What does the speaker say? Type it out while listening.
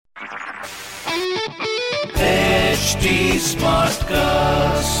HT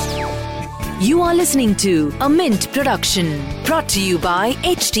Smartcast. You are listening to a Mint production brought to you by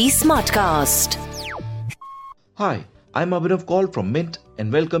HT Smartcast. Hi, I'm Abhinav Kaul from Mint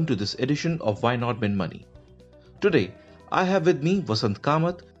and welcome to this edition of Why Not Mint Money. Today, I have with me Vasant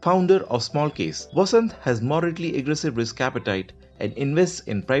Kamath, founder of Smallcase. Vasant has moderately aggressive risk appetite and invests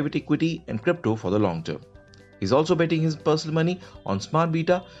in private equity and crypto for the long term. He's also betting his personal money on smart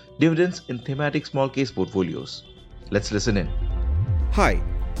beta, dividends and thematic small case portfolios. Let's listen in. Hi,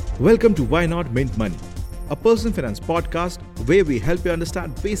 welcome to Why Not Mint Money, a personal finance podcast where we help you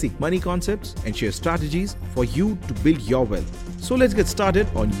understand basic money concepts and share strategies for you to build your wealth. So let's get started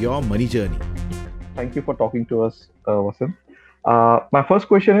on your money journey. Thank you for talking to us, Vasant. My first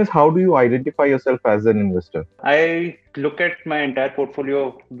question is, how do you identify yourself as an investor? I look at my entire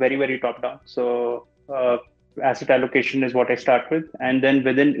portfolio very, very top down. So asset allocation is what I start with. And then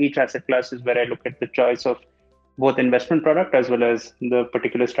within each asset class is where I look at the choice of both investment product as well as the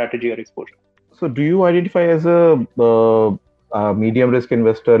particular strategy or exposure. So do you identify as a medium risk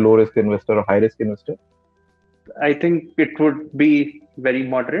investor, low risk investor, or high risk investor? I think it would be very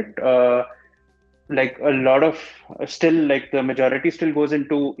moderate. Like a lot of the majority still goes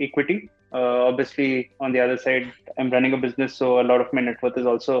into equity. Obviously, on the other side, I'm running a business, so a lot of my net worth is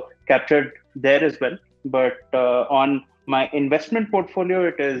also captured there as well. But on my investment portfolio,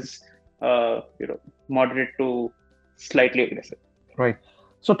 it is moderate to slightly aggressive. Right.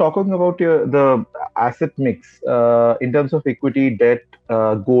 So talking about the asset mix in terms of equity, debt,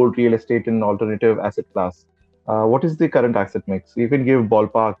 gold, real estate, and alternative asset class, what is the current asset mix? You can give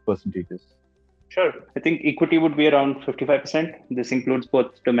ballpark percentages. Sure. I think equity would be around 55%. This includes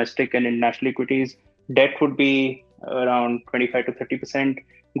both domestic and international equities. Debt would be around 25 to 30%.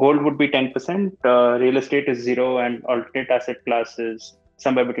 Gold would be 10%. Real estate is 0%, and alternate asset class is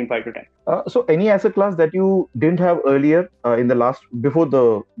somewhere between 5 to 10. So any asset class that you didn't have earlier before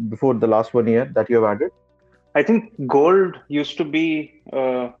the last 1 year that you have added? I think gold used to be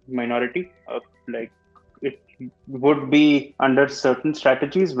a minority. It would be under certain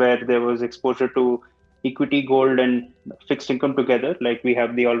strategies where there was exposure to equity, gold, and fixed income together. Like we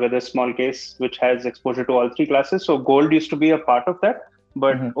have the all-weather small case, which has exposure to all three classes. So gold used to be a part of that,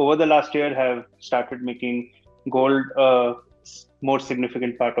 but over the last year have started making gold a more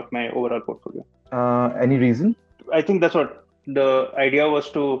significant part of my overall portfolio. Any reason? I think that's what the idea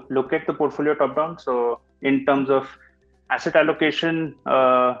was, to look at the portfolio top down. So in terms of asset allocation,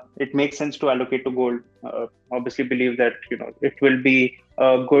 it makes sense to allocate to gold. Obviously believe that it will be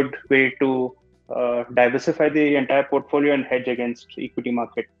a good way to diversify the entire portfolio and hedge against equity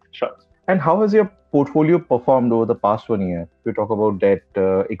market shocks. And how has your portfolio performed over the past 1 year? We talk about debt,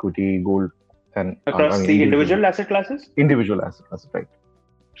 equity, gold, and across the individual asset classes. Individual asset classes, right?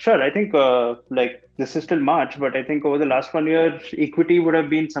 Sure. I think this is still March, but I think over the last 1 year, equity would have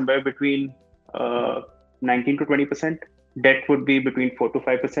been somewhere between 19 to 20%. Debt would be between 4 to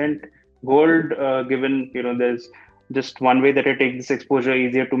 5%. Gold, given there's just one way that I take this exposure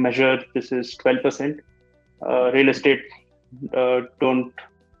easier to measure, this is 12%. Real estate don't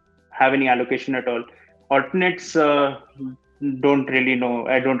have any allocation at all. Alternates don't really know.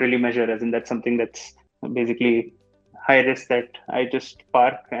 I don't really measure, as in that's something that's basically high risk that I just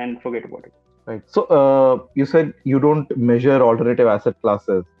park and forget about it. Right. So you said you don't measure alternative asset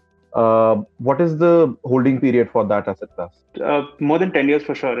classes. What is the holding period for that asset class? More than 10 years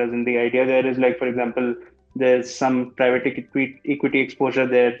for sure. As in the idea there is, like, for example, there's some private equity exposure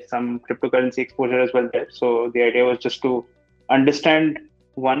there, some cryptocurrency exposure as well there. So the idea was just to understand,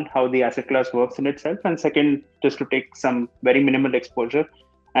 one, how the asset class works in itself, and second, just to take some very minimal exposure.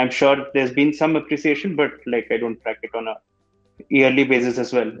 I'm sure there's been some appreciation, but I don't track it on a yearly basis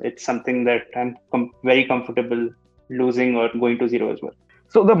as well. It's something that I'm very comfortable losing or going to zero as well.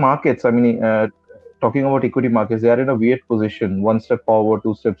 So the markets, talking about equity markets, they are in a weird position, one step forward,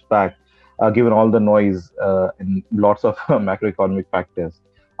 two steps back, given all the noise and lots of macroeconomic factors.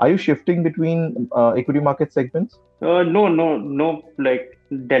 Are you shifting between equity market segments? No,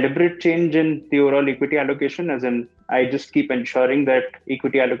 deliberate change in the overall equity allocation, as in I just keep ensuring that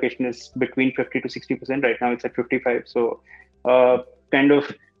equity allocation is between 50 to 60%. Right now it's at 55. So kind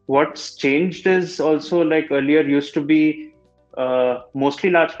of what's changed is also, like, earlier used to be mostly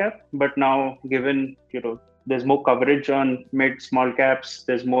large cap, but now given there's more coverage on mid small caps,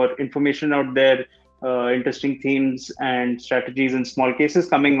 there's more information out there, interesting themes and strategies and small cases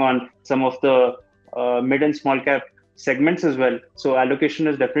coming on some of the mid and small cap segments as well. So allocation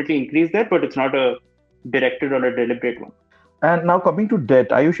has definitely increased there, but it's not a directed or a deliberate one. And now coming to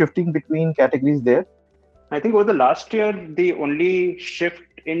debt, are you shifting between categories there? I think over the last year, the only shift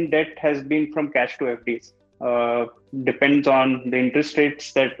in debt has been from cash to FDs. depends on the interest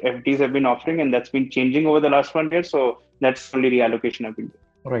rates that FDs have been offering, and that's been changing over the last 1 year. So that's only reallocation I've been doing.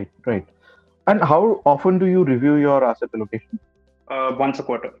 Right, right. And how often do you review your asset allocation? Once a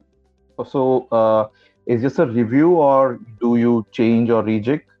quarter. So, is this a review or do you change or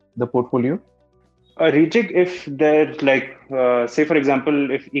rejig the portfolio? A rejig if there's say for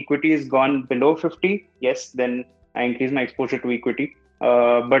example, if equity is gone below 50, yes, then I increase my exposure to equity.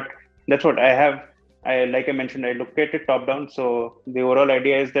 But that's what I have. Like I mentioned, I look at it top down. So the overall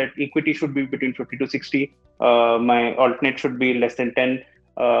idea is that equity should be between 50 to 60. My alternate should be less than 10.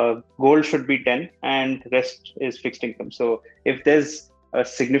 Gold should be 10, and rest is fixed income. So if there's a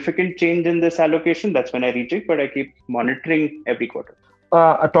significant change in this allocation, that's when I rejig, but I keep monitoring every quarter.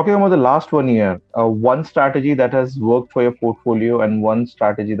 Talking about the last 1 year, one strategy that has worked for your portfolio and one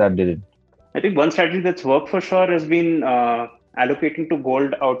strategy that didn't. I think one strategy that's worked for sure has been allocating to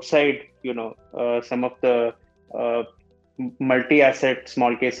gold outside, some of the multi-asset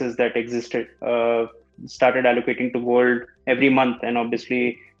small cases that existed. Started allocating to gold every month, and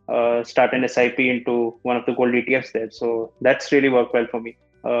obviously start an SIP into one of the gold ETFs there. So that's really worked well for me.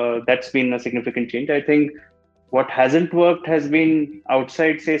 That's been a significant change. I think what hasn't worked has been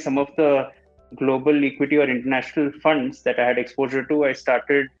outside, say, some of the global equity or international funds that I had exposure to. I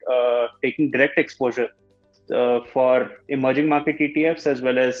started taking direct exposure for emerging market ETFs as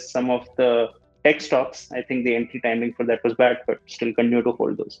well as some of the tech stocks. I think the entry timing for that was bad, but still continue to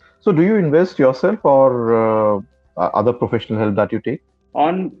hold those. So, do you invest yourself or other professional help that you take?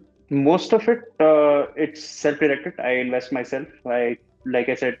 On most of it, it's self-directed. I invest myself. Like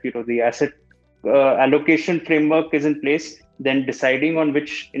I said, the asset allocation framework is in place. Then deciding on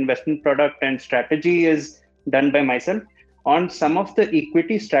which investment product and strategy is done by myself. On some of the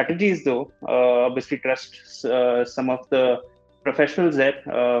equity strategies, though, obviously trust some of the professionals there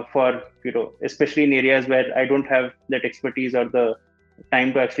for, especially in areas where I don't have that expertise or the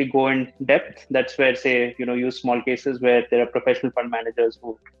time to actually go in depth. That's where, say, use small cases where there are professional fund managers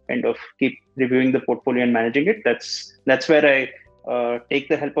who kind of keep reviewing the portfolio and managing it. That's where I take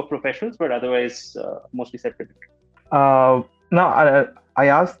the help of professionals, but otherwise mostly self-directed. Now, I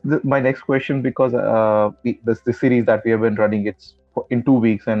asked my next question because the series that we have been running, it's in 2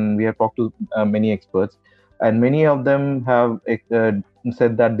 weeks, and we have talked to many experts, and many of them have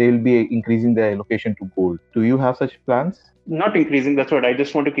said that they'll be increasing their allocation to gold. Do you have such plans? Not increasing. That's what I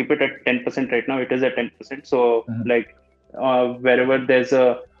just want to keep it at 10% right now. It is at 10%. So wherever there's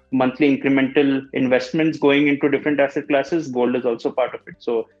a monthly incremental investments going into different asset classes, gold is also part of it.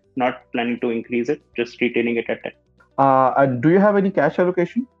 So not planning to increase it, just retaining it at 10. Do you have any cash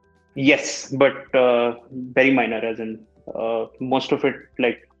allocation? Yes, but very minor, as in most of it,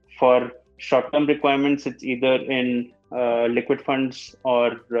 like for short-term requirements, it's either in liquid funds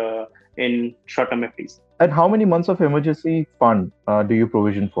or in short-term FDs. And how many months of emergency fund do you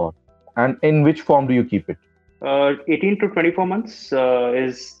provision for? And in which form do you keep it? 18 to 24 months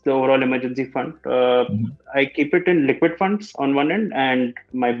is the overall emergency fund. I keep it in liquid funds on one end and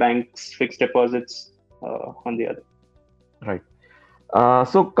my bank's fixed deposits on the other. Right.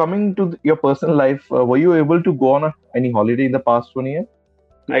 So coming to your personal life, were you able to go on any holiday in the past 1 year?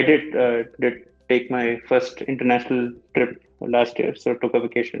 I did take my first international trip last year. So took a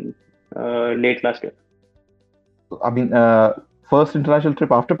vacation late last year. I mean, first international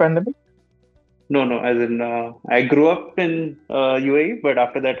trip after pandemic? No, as in I grew up in UAE, but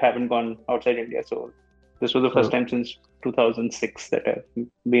after that haven't gone outside India. So this was the first time since 2006 that I've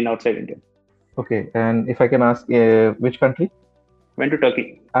been outside India. Okay, and if I can ask, which country? Went to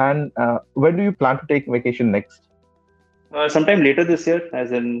Turkey. And when do you plan to take vacation next? Sometime later this year,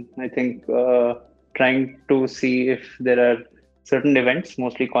 as in I think trying to see if there are certain events,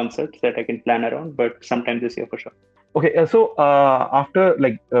 mostly concerts, that I can plan around, but sometime this year for sure. Okay, so after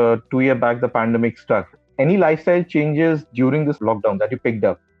 2 years back, the pandemic struck. Any lifestyle changes during this lockdown that you picked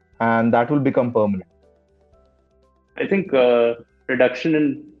up and that will become permanent? I think reduction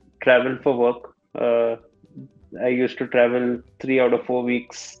in travel for work. I used to travel 3 out of 4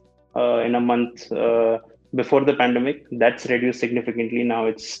 weeks in a month before the pandemic. That's reduced significantly. Now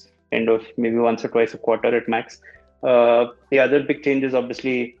it's kind of maybe once or twice a quarter at max. The other big change is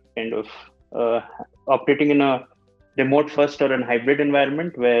obviously kind of operating in a remote first or a hybrid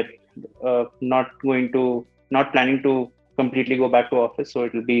environment where not planning to completely go back to office. So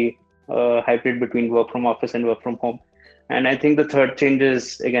it will be hybrid between work from office and work from home. And I think the third change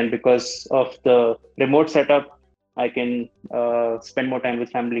is, again, because of the remote setup, I can spend more time with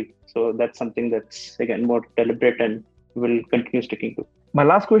family. So that's something that's, again, more deliberate and will continue sticking to. My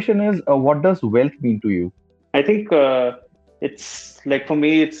last question is, what does wealth mean to you? I think it's like, for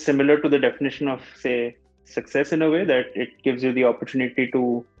me, it's similar to the definition of, say, success in a way that it gives you the opportunity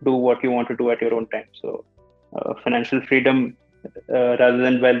to do what you want to do at your own time. So financial freedom rather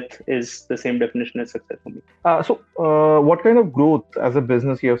than wealth is the same definition as success for me. What kind of growth as a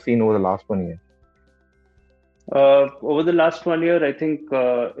business you have seen over the last 1 year? Over the last 1 year, I think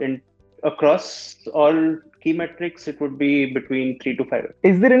across all key metrics, it would be between 3 to 5.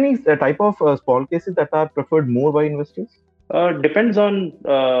 Is there any type of small cases that are preferred more by investors? Depends on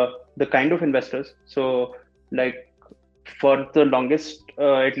the kind of investors. So, like for the longest,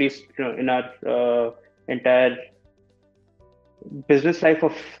 at least in our entire business life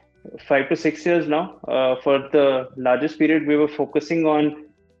of 5 to 6 years now, for the largest period, we were focusing on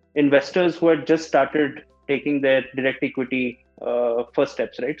investors who had just started taking their direct equity first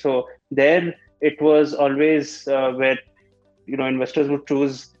steps, right? So there it was always where investors would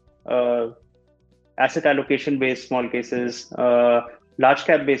choose asset allocation based small cases, large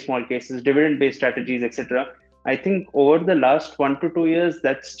cap based small cases, dividend based strategies, etc. I think over the last 1 to 2 years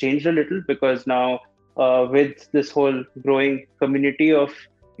that's changed a little, because now with this whole growing community of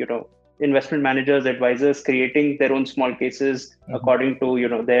investment managers, advisors creating their own small cases according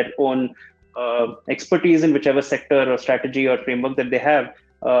to their own expertise in whichever sector or strategy or framework that they have,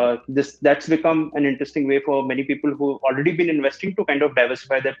 that's become an interesting way for many people who've already been investing to kind of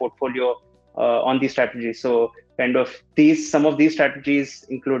diversify their portfolio on these strategies. So kind of some of these strategies,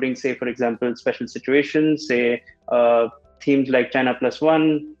 including, say, for example, special situations, say themes like China Plus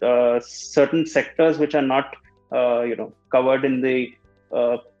One, certain sectors which are not covered in the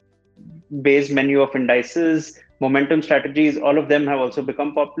base menu of indices, momentum strategies, all of them have also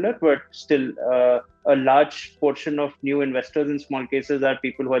become popular, but still a large portion of new investors in small cases are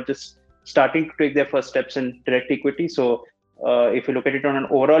people who are just starting to take their first steps in direct equity. So if you look at it on an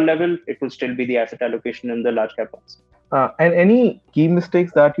overall level, it will still be the asset allocation in the large cap ones. And any key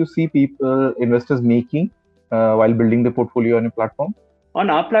mistakes that you see investors making while building the portfolio on a platform? On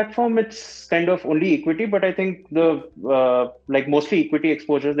our platform, it's kind of only equity, but I think the mostly equity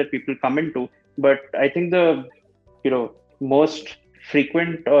exposures that people come into. But I think the most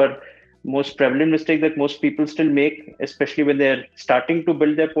frequent or most prevalent mistake that most people still make, especially when they're starting to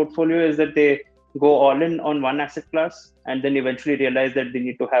build their portfolio, is that they go all in on one asset class and then eventually realize that they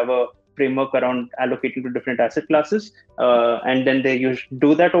need to have a framework around allocating to different asset classes, and then they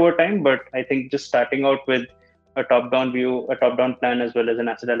do that over time. But I think just starting out with a top-down view, a top-down plan, as well as an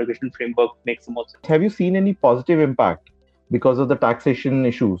asset allocation framework makes the most sense. Have you seen any positive impact because of the taxation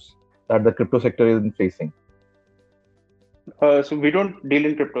issues that the crypto sector is facing? So we don't deal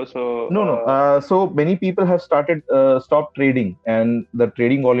in crypto. So no. So many people have stopped trading, and the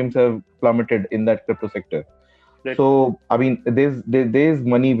trading volumes have plummeted in that crypto sector. Right. So I mean, there's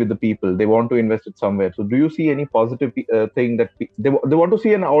money with the people. They want to invest it somewhere. So do you see any positive thing that they want to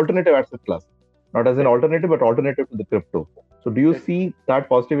see an alternative asset class, not as an alternative, but alternative to the crypto? So do you see that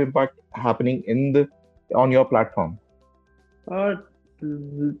positive impact happening on your platform?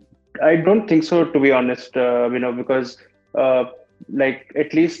 I don't think so, to be honest. Because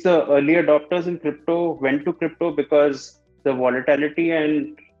at least the early adopters in crypto went to crypto because the volatility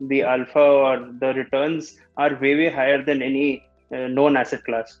and the alpha or the returns are way higher than any known asset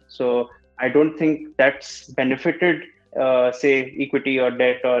class. So I don't think that's benefited say equity or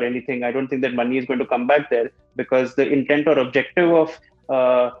debt or anything. I don't think that money is going to come back there, because the intent or objective of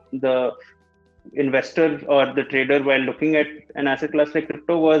the investor or the trader while looking at an asset class like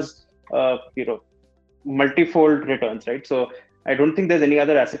crypto was multifold returns, right? So I don't think there's any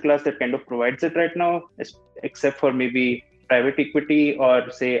other asset class that kind of provides it right now, except for maybe private equity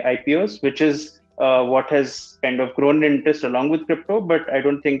or say IPOs, which is what has kind of grown in interest along with crypto. But I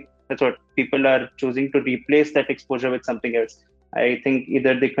don't think that's what people are choosing to replace that exposure with something else. I think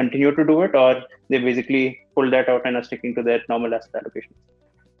either they continue to do it or they basically pull that out and are sticking to their normal asset allocation.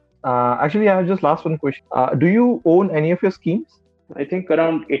 Actually, I have just last one question. Do you own any of your schemes? I think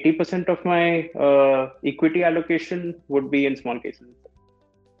around 80% of my equity allocation would be in small cases.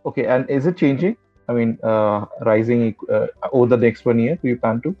 Okay, and is it changing? I mean, rising over the next 1 year? Do you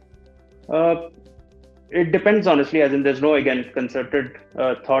plan to? It depends, honestly, as in there's no, again, concerted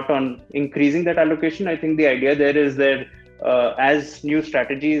thought on increasing that allocation. I think the idea there is that as new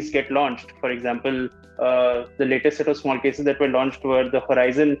strategies get launched, for example, the latest set of small cases that were launched were the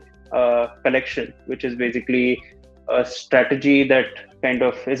Horizon collection, which is basically a strategy that kind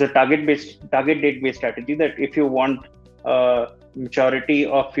of is a target date based strategy, that if you want maturity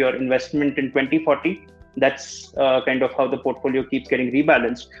of your investment in 2040, that's kind of how the portfolio keeps getting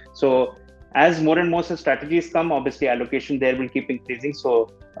rebalanced. So as more and more such strategies come, obviously allocation there will keep increasing.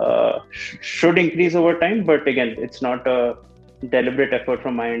 So should increase over time, but again, it's not a deliberate effort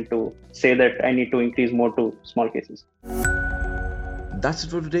from my end to say that I need to increase more to small cases. That's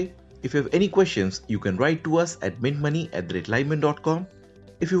it for today. If you have any questions, you can write to us at mintmoney@livemint.com.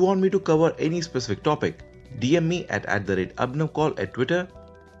 If you want me to cover any specific topic, DM me at @AbhinavCall at Twitter.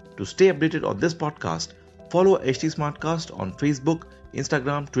 To stay updated on this podcast, follow HT Smartcast on Facebook,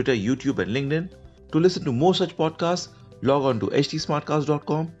 Instagram, Twitter, YouTube and LinkedIn. To listen to more such podcasts, log on to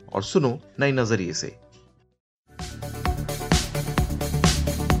htsmartcast.com or suno नए नजरिए से.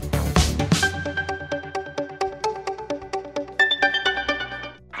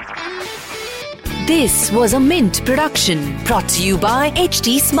 This was a Mint production brought to you by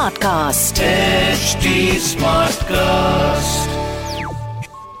HT Smartcast. HT Smartcast.